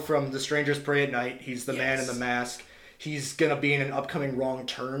know from The Strangers Pray at Night. He's the man in the mask. He's gonna be in an upcoming Wrong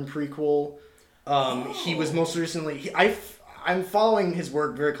Turn prequel. He was most recently. I'm following his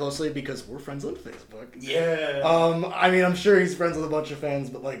work very closely because we're friends on Facebook. Yeah. I mean, I'm sure he's friends with a bunch of fans,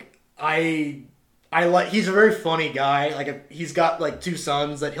 but like I like. He's a very funny guy. Like he's got like 2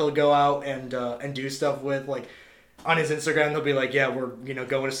 sons that he'll go out and do stuff with. Like on his Instagram, he'll be like, "Yeah, we're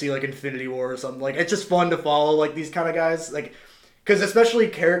going to see like Infinity War or something." Like it's just fun to follow like these kind of guys. Like because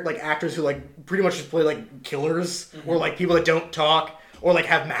especially like actors who like pretty much just play like killers or like people that don't talk or like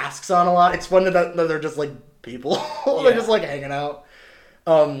have masks on a lot. It's fun that they're just like people. They're just like hanging out.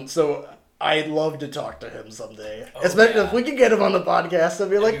 So I'd love to talk to him someday. Especially if we can get him on the podcast. I'd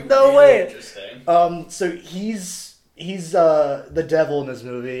be like, no way. Interesting. So he's the devil in this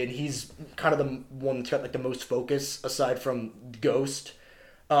movie, and he's kind of the one that's got like the most focus aside from Ghost.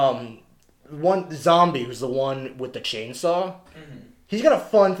 One zombie who's the one with the chainsaw. He's got a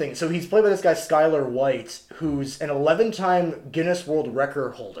fun thing. So he's played by this guy Skylar White, who's an 11-time Guinness World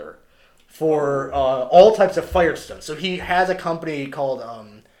Record holder for all types of fire stunts. So he has a company called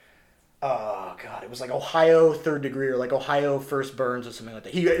it was like Ohio Third Degree or like Ohio First Burns or something like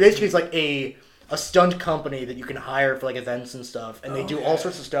that. He basically is like a stunt company that you can hire for like events and stuff, and they do all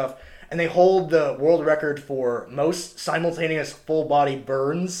sorts of stuff. And they hold the world record for most simultaneous full body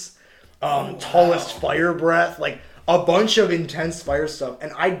burns, tallest fire breath, like a bunch of intense fire stuff.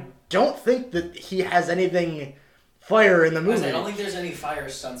 And I don't think that he has anything fire in the movie. I don't think there's any fire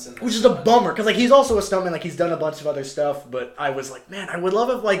stunts in this. Which is a bummer, because like he's also a stuntman, like he's done a bunch of other stuff, but I was like, man, I would love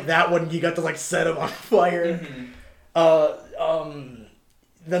if like that one you got to like set him on fire. The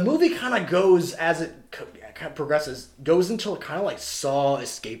movie kind of goes as it progresses, goes into kind of like Saw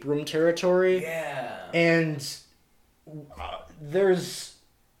escape room territory. Yeah. And there's,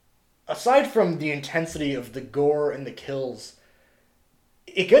 aside from the intensity of the gore and the kills,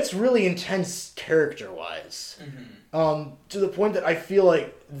 it gets really intense character-wise. To the point that I feel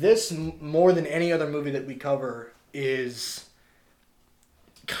like this, more than any other movie that we cover, is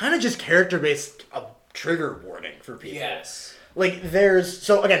kind of just character-based, a trigger warning for people. Yes. Like,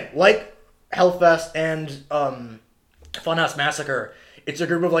 so again, like Hellfest and Funhouse Massacre, it's a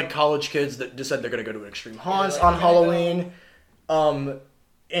group of like college kids that decide they're going to go to an extreme haunts on Halloween.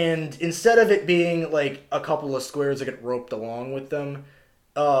 And instead of it being like a couple of squares that get roped along with them,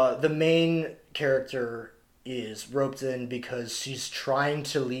 the main character is roped in because she's trying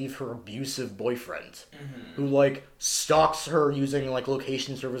to leave her abusive boyfriend, who, like, stalks her using, like,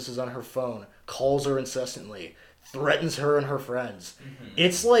 location services on her phone, calls her incessantly, threatens her and her friends.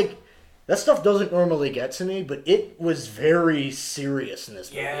 It's like, that stuff doesn't normally get to me, but it was very serious in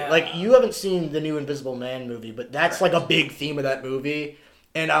this movie. Like, you haven't seen the new Invisible Man movie, but that's, like, a big theme of that movie,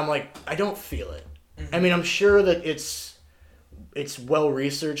 and I'm like, I don't feel it. I mean, I'm sure that it's well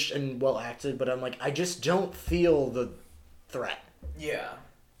researched and well acted, but I'm like, I just don't feel the threat. Yeah.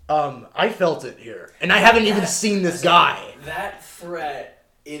 I felt it here, and I haven't even seen this guy. That threat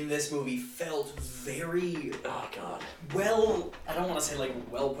in this movie felt very, well, I don't want to say like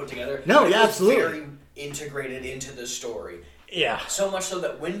well put together. No, yeah, absolutely. Very integrated into the story. Yeah. So much so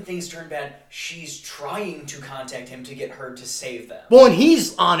that when things turn bad, she's trying to contact him to get her to save them. Well, and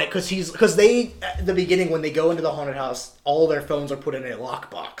he's on it because they, at the beginning, when they go into the haunted house, all their phones are put in a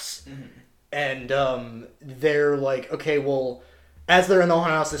lockbox. And they're like, okay, well, as they're in the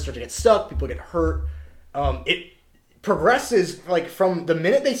haunted house, they start to get stuck, people get hurt. It progresses, like, from the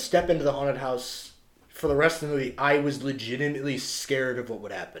minute they step into the haunted house for the rest of the movie, I was legitimately scared of what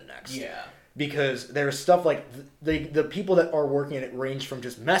would happen next. Yeah. Because there's stuff like the people that are working in it range from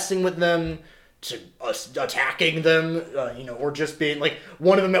just messing with them to attacking them, or just being like,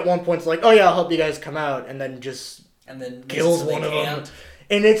 one of them at one point's like, oh yeah, I'll help you guys come out, and then kills one of them.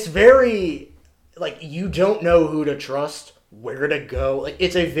 And it's very, like, you don't know who to trust, where to go. Like,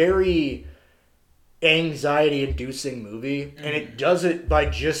 it's a very anxiety-inducing movie, and it does it by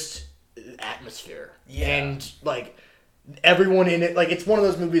just atmosphere. Yeah. And, like, everyone in it, like, it's one of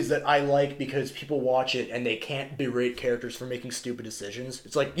those movies that I like because people watch it and they can't berate characters for making stupid decisions.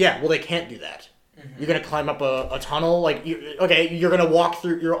 It's like, yeah, well, they can't do that. You're gonna climb up a tunnel, like, you're gonna walk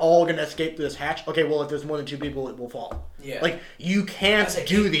through, you're all gonna escape through this hatch. Okay, well, if there's more than two people, it will fall. Yeah. Like, you can't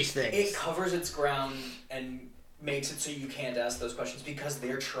do these things. It covers its ground and makes it so you can't ask those questions because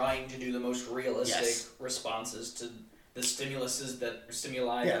they're trying to do the most realistic responses to the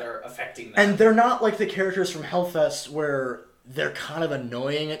stimuli that are affecting them. And they're not like the characters from Hellfest where they're kind of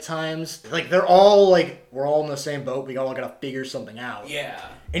annoying at times. Like, they're all like, we're all in the same boat, we all gotta figure something out. Yeah.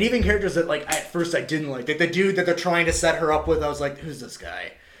 And even characters that, like, at first I didn't like. Like, the dude that they're trying to set her up with, I was like, who's this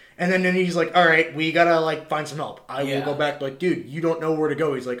guy? And then he's like, alright, we gotta, like, find some help. I will go back. Like, dude, you don't know where to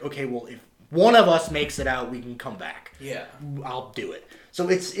go. He's like, okay, well, if one of us makes it out, we can come back. Yeah. I'll do it. So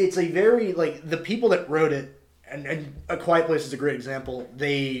it's a very, like, the people that wrote it, and A Quiet Place is a great example,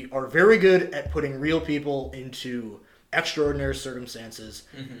 they are very good at putting real people into extraordinary circumstances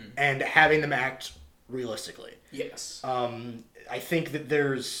and having them act realistically. Yes. I think that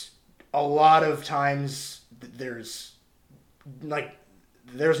there's a lot of times there's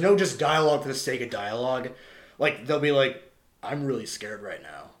no just dialogue for the sake of dialogue. Like, they'll be like, I'm really scared right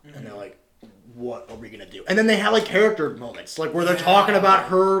now. And they're like, what are we going to do? And then they have, like, character moments, like, where they're talking about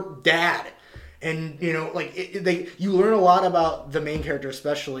her dad. And, you learn a lot about the main character,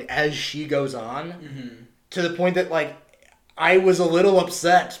 especially as she goes on, to the point that, like, I was a little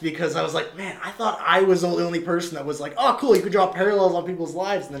upset because I was like, man, I thought I was the only person that was like, oh, cool, you could draw parallels on people's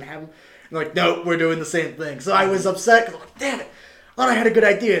lives and then have them, like, no, we're doing the same thing. So I was upset because, like, damn it, I thought I had a good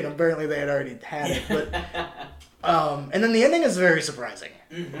idea, and apparently they had already had it. But, and then the ending is very surprising.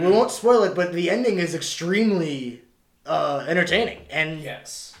 We won't spoil it, but the ending is extremely entertaining. And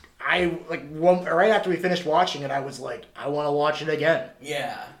yes, right after we finished watching it, I was like, I want to watch it again.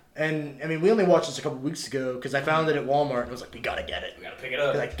 Yeah. And, I mean, we only watched this a couple weeks ago because I found it at Walmart and I was like, we gotta get it. We gotta pick it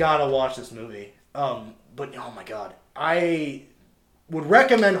up. I gotta watch this movie. But, oh my god. I would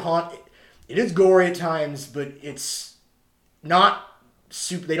recommend Haunt. It is gory at times, but it's not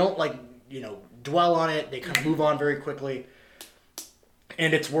super. They don't, dwell on it. They kind of move on very quickly.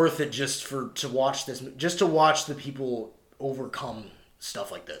 And it's worth it just to watch the people overcome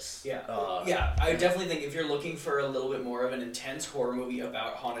stuff like this. Yeah. I definitely think if you're looking for a little bit more of an intense horror movie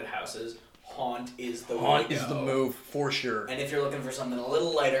about haunted houses, Haunt is the move, for sure. And if you're looking for something a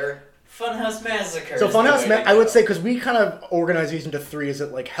little lighter, Funhouse Massacre. So Funhouse Massacre, I would say, because we kind of organize these into three, is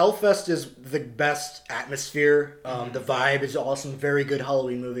that, like, Hellfest is the best atmosphere. The vibe is awesome. Very good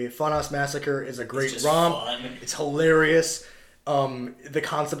Halloween movie. Funhouse Massacre is a great romp. Fun. It's hilarious. The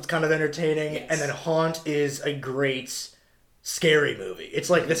concept's kind of entertaining. Yes. And then Haunt is a great scary movie.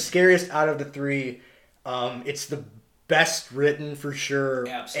 It's like the scariest out of the three. It's the best written for sure.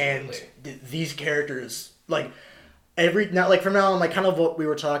 Absolutely. And these characters, like, from now on, like, kind of what we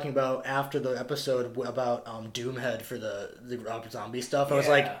were talking about after the episode about Doomhead for the Rob Zombie stuff. I was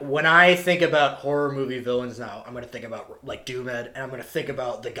like, when I think about horror movie villains now, I'm going to think about, like, Doomhead, and I'm going to think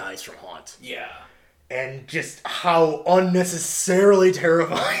about the guys from Haunt. Yeah. and just how unnecessarily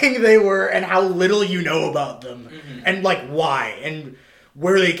terrifying they were, and how little you know about them, and like why, and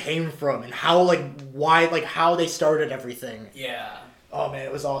where they came from, and how why how they started everything. Yeah. Oh man,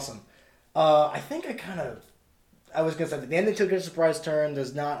 it was awesome. I think I was gonna say the ending took a surprise turn.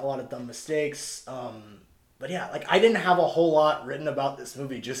 There's not a lot of dumb mistakes. But yeah, I didn't have a whole lot written about this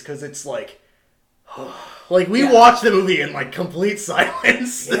movie just because it's we watched the movie in complete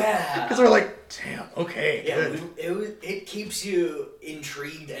silence. Yeah. Because we're like, damn, okay, yeah, good. It keeps you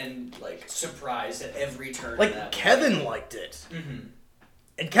intrigued and surprised at every turn. Kevin liked it,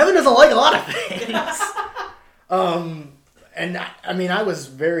 and Kevin doesn't like a lot of things. And I was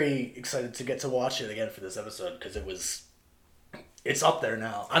very excited to get to watch it again for this episode because it's up there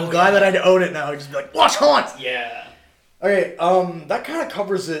now. I'm glad that I own it now. I'd just be like, watch Haunt! Yeah. Okay, that kind of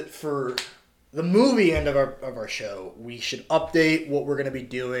covers it for the movie end of our show. We should update what we're going to be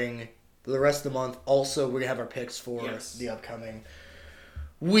doing for the rest of the month. Also, we're going to have our picks for the upcoming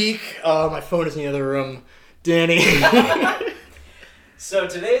week. My phone is in the other room. Danny. So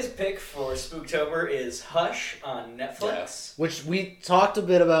today's pick for Spooktober is Hush on Netflix. Yes. Which we talked a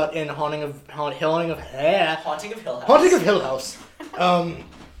bit about in Haunting of Hill House. Haunting of Hill House.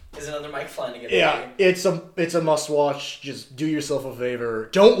 Is another Mike Flanagan movie. It's a must watch. Just do yourself a favor.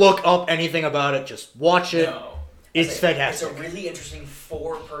 Don't look up anything about it. Just watch it. No. It's fantastic. It's a really interesting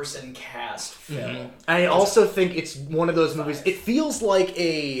 4-person cast film. I also think it's one of those movies. It feels like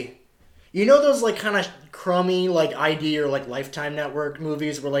those kind of crummy ID or Lifetime Network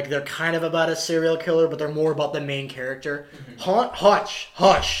movies where they're kind of about a serial killer, but they're more about the main character. Hush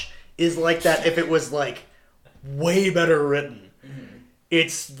is like that if it was way better written.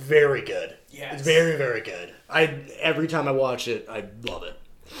 It's very good. Yes. It's very, very good. Every time I watch it, I love it.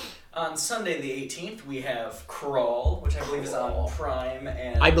 On Sunday the 18th, we have Crawl, which I believe is on Prime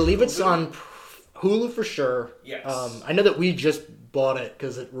and I believe it's on Hulu for sure. Yes. I know that we just bought it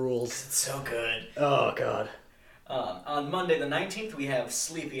because it rules. It's so good. Oh, God. On Monday the 19th, we have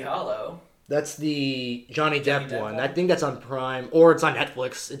Sleepy Hollow. That's the Johnny Depp one. I think that's on Prime, or it's on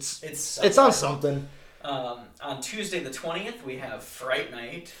Netflix. It's on something. On Tuesday the 20th, we have Fright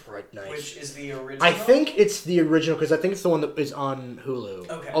Night. Which is the original. I think it's the original, because I think it's the one that is on Hulu.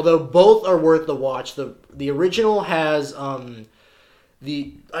 Okay. Although both are worth the watch. The original has, I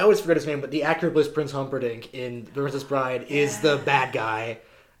always forget his name, but the actor who plays Prince Humperdinck in The Princess Bride is the bad guy.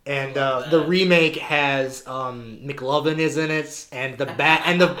 And the remake has McLovin is in it, and the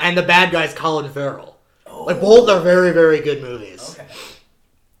bad guy's Colin Farrell. Oh. Both are very, very good movies. Okay.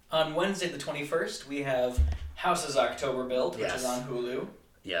 On Wednesday the 21st, we have Houses October Built, which is on Hulu.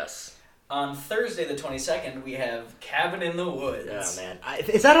 Yes. On Thursday the 22nd, we have Cabin in the Woods. Yeah, man.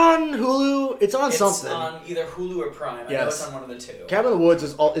 Is that on Hulu? It's on something. It's on either Hulu or Prime. I know it's on one of the two. Cabin in the Woods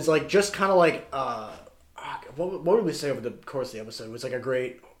is just kind of what would we say over the course of the episode? It was a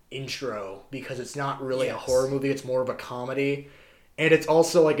great intro because it's not really a horror movie. It's more of a comedy. And it's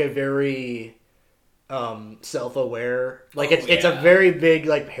also a very self-aware. It's a very big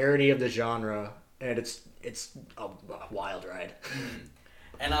parody of the genre. And it's a wild ride.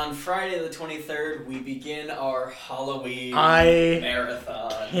 And on Friday the 23rd, we begin our Halloween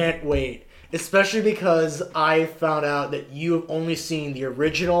marathon. I can't wait. Especially because I found out that you have only seen the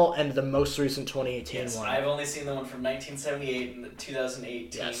original and the most recent 2018 one. I've only seen the one from 1978 and the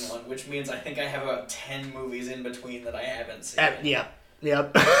 2018 one, which means I think I have about 10 movies in between that I haven't seen.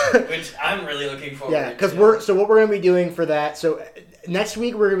 Yep. Which I'm really looking forward to. Yeah, because what we're going to be doing for that, so next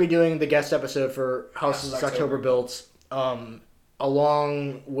week we're going to be doing the guest episode for Houses October Built,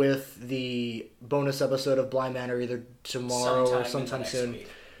 along with the bonus episode of Blind Manor either tomorrow or sometime soon. Week.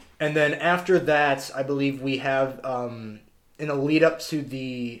 And then after that, I believe we have, in a lead up to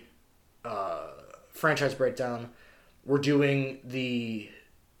the franchise breakdown, we're doing the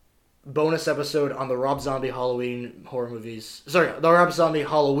bonus episode on the Rob Zombie Halloween horror movies. Sorry, the Rob Zombie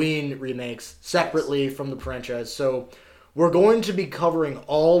Halloween remakes separately from the franchise. So we're going to be covering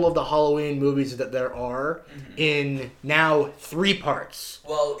all of the Halloween movies that there are in now 3 parts.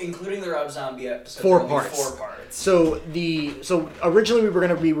 Well, including the Rob Zombie episode. 4 parts. 4 parts. So originally we were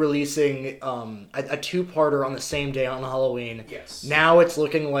going to be releasing a 2-parter on the same day on Halloween. Yes. Now it's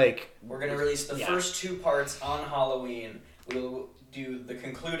looking like we're going to release the first 2 parts on Halloween. We'll do the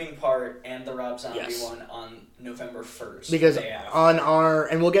concluding part and the Rob Zombie one on November 1st. Because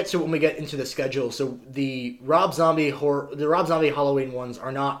and we'll get to it when we get into the schedule. So the Rob Zombie Halloween ones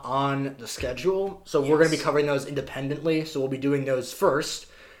are not on the schedule. So we're going to be covering those independently. So we'll be doing those first.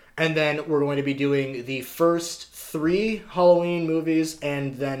 And then we're going to be doing the first 3 Halloween movies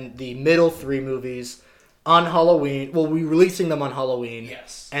and then the middle 3 movies on Halloween. We'll be releasing them on Halloween.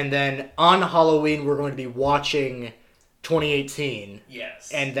 Yes. And then on Halloween, we're going to be watching 2018.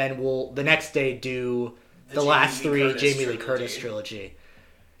 Yes. And then we'll, the next day, do the last three Jamie Lee Curtis trilogy.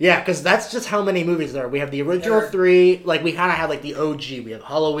 Yeah, because that's just how many movies there are. We have the original three, like we kind of had like the OG. We have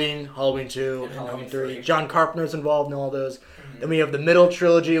Halloween, Halloween 2, and Halloween 3. John Carpenter's involved in all those. Mm-hmm. Then we have the middle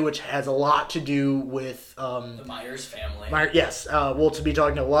trilogy, which has a lot to do with... the Myers family. Yes, we'll to be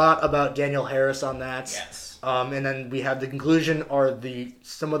talking a lot about Danielle Harris on that. Yes. And then we have the conclusion are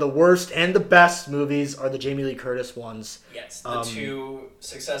some of the worst and the best movies are the Jamie Lee Curtis ones. Yes, the two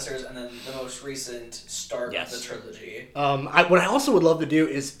successors and then the most recent start of the trilogy. What I also would love to do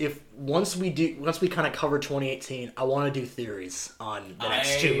is once we kind of cover 2018, I want to do theories on the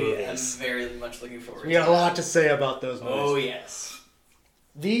next two movies. I'm very much looking forward to We got a lot to say about those movies. Oh, yes.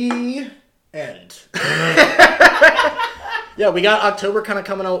 The end. Yeah, we got October kind of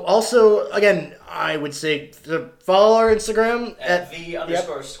coming out. Also, again, I would say to follow our Instagram at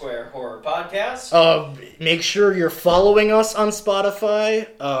the_square horror podcast. Make sure you're following us on Spotify.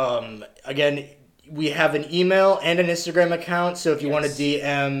 Again, we have an email and an Instagram account, so if you want to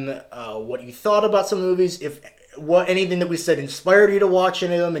DM what you thought about some movies, anything that we said inspired you to watch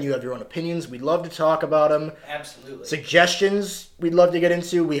any of them, and you have your own opinions, we'd love to talk about them. Absolutely. Suggestions, we'd love to get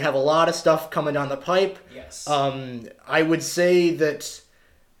into. We have a lot of stuff coming down the pipe. Yes. I would say that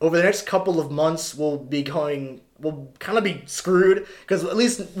over the next couple of months, we'll kind of be screwed, because at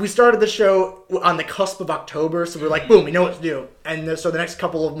least we started the show on the cusp of October, so we're like, boom, we know what to do. And so the next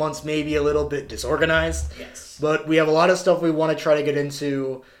couple of months may be a little bit disorganized. Yes. But we have a lot of stuff we want to try to get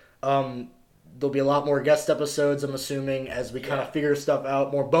into. There'll be a lot more guest episodes, I'm assuming, as we kind of figure stuff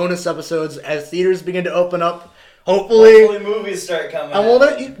out. More bonus episodes as theaters begin to open up. Hopefully movies start coming out.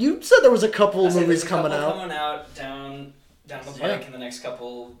 Well, you said there was a couple movies coming out. Coming out down the pike in the next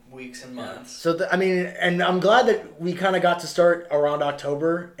couple weeks and months. So, and I'm glad that we kind of got to start around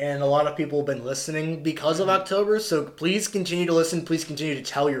October, and a lot of people have been listening because of October, so please continue to listen. Please continue to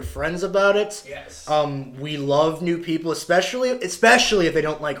tell your friends about it. Yes. We love new people, especially if they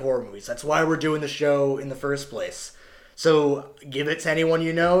don't like horror movies. That's why we're doing the show in the first place. So, give it to anyone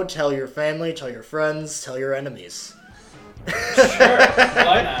you know, tell your family, tell your friends, tell your enemies. Sure,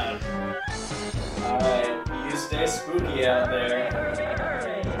 why not? Alright, you stay spooky out there.